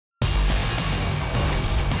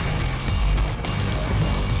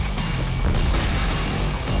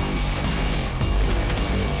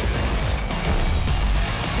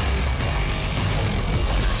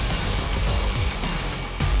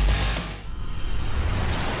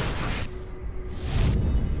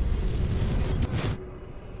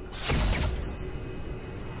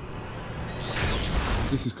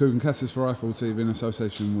this is KUGAN, CASSIUS for IFL TV in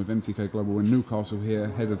association with MTK Global in Newcastle here,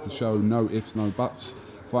 head of the show, no ifs, no buts.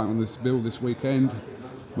 Fighting on this bill this weekend,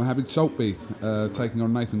 Mohamed Soltby taking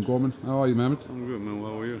on Nathan Gorman. How are you, Mohamed? I'm good, man.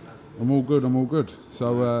 How are you? I'm all good, I'm all good.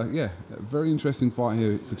 So, yeah, a very interesting fight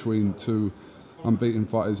here between two unbeaten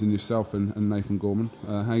fighters in yourself and Nathan Gorman.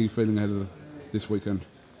 How are you feeling ahead of this weekend?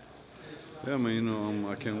 Yeah, man, you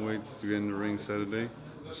know, I can't wait to get in the ring Saturday.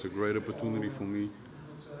 It's a great opportunity for me.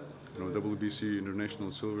 You know, WBC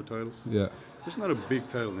International Silver title. Yeah. It's not a big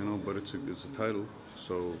title, you know, but it's a title.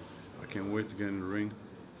 So I can't wait to get in the ring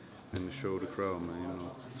and to show the crowd, man, you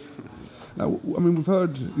know. Now, I mean, we've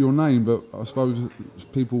heard your name, but I suppose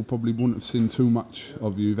people probably wouldn't have seen too much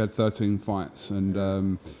of you. You've had 13 fights,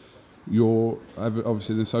 and you're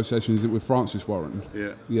obviously in association, is it with Francis Warren?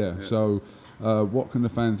 Yeah. Yeah. So, what can the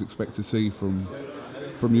fans expect to see from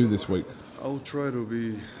you this week? I'll try to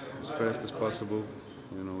be as fast as possible,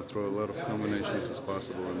 you know, throw a lot of combinations as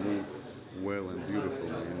possible and move well and beautifully,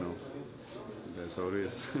 you know. That's how it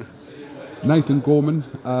is. Nathan Gorman,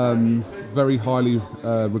 very highly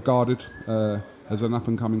regarded as an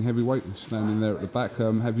up-and-coming heavyweight, standing there at the back.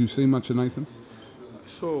 Have you seen much of Nathan? I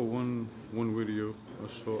saw one video. I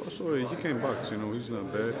saw he can box. You know, he's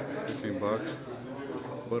not bad. He can box.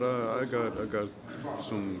 But I got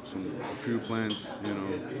a few plans. You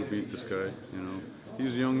know, to beat this guy. You know,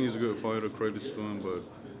 he's young. He's a good fighter. Credits to him. But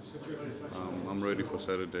I'm ready for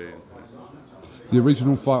Saturday. The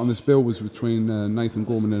original fight on this bill was between Nathan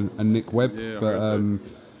Gorman and Nick Webb, yeah, but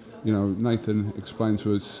you know, Nathan explained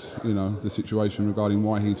to us, you know, the situation regarding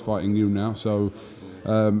why he's fighting you now. So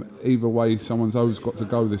either way, someone's always got to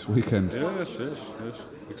go this weekend. Yes.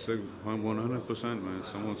 Except 100%, man.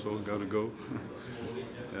 Someone's always got to go.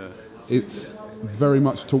 Yeah. It's very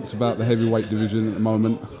much talked about the heavyweight division at the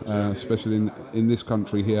moment, especially in this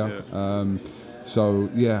country here. Yeah. So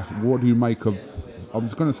yeah, what do you make of? I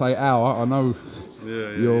was going to say I know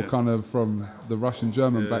you're kind of from the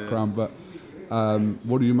Russian-German background, but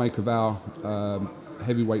what do you make of our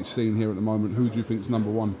heavyweight scene here at the moment? Who do you think is number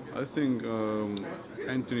one? I think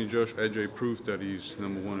Anthony Josh Ajay proved that he's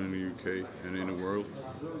number one in the UK and in the world.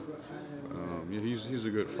 Yeah, he's a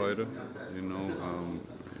good fighter. You know,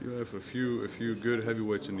 you have a few good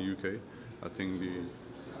heavyweights in the UK. I think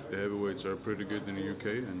the heavyweights are pretty good in the UK,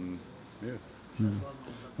 and yeah,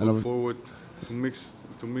 look forward to mix,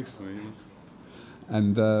 man. You know.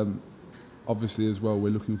 And obviously as well,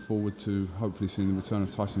 we're looking forward to hopefully seeing the return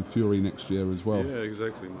of Tyson Fury next year as well. Yeah,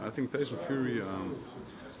 exactly. I think Tyson Fury,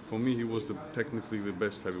 for me, he was technically the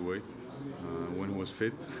best heavyweight when he was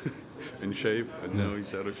fit, in shape, and now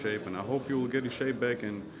he's out of shape. And I hope he will get his shape back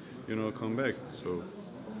and, you know, come back. So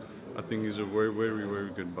I think he's a very, very, very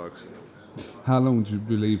good boxer. How long do you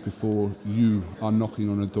believe before you are knocking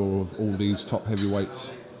on the door of all these top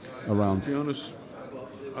heavyweights around? To be honest,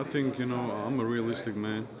 I think, you know, I'm a realistic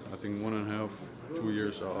man. I think 1.5, 2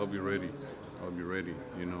 years, I'll be ready. I'll be ready.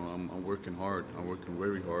 You know, I'm working hard. I'm working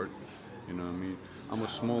very hard. You know what I mean? I'm a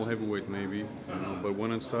small heavyweight maybe, you know, but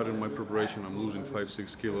when I started my preparation, I'm losing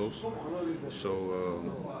 5-6 kilos. So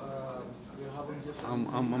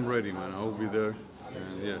I'm ready, man. I'll be there.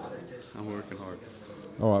 And yeah, I'm working hard.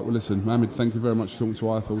 All right, well listen, Mohamed, thank you very much for talking to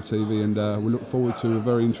IFL TV, and we look forward to a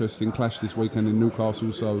very interesting clash this weekend in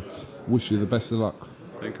Newcastle, so wish you the best of luck.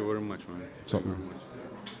 Thank you very much, man. Top Thank you very much.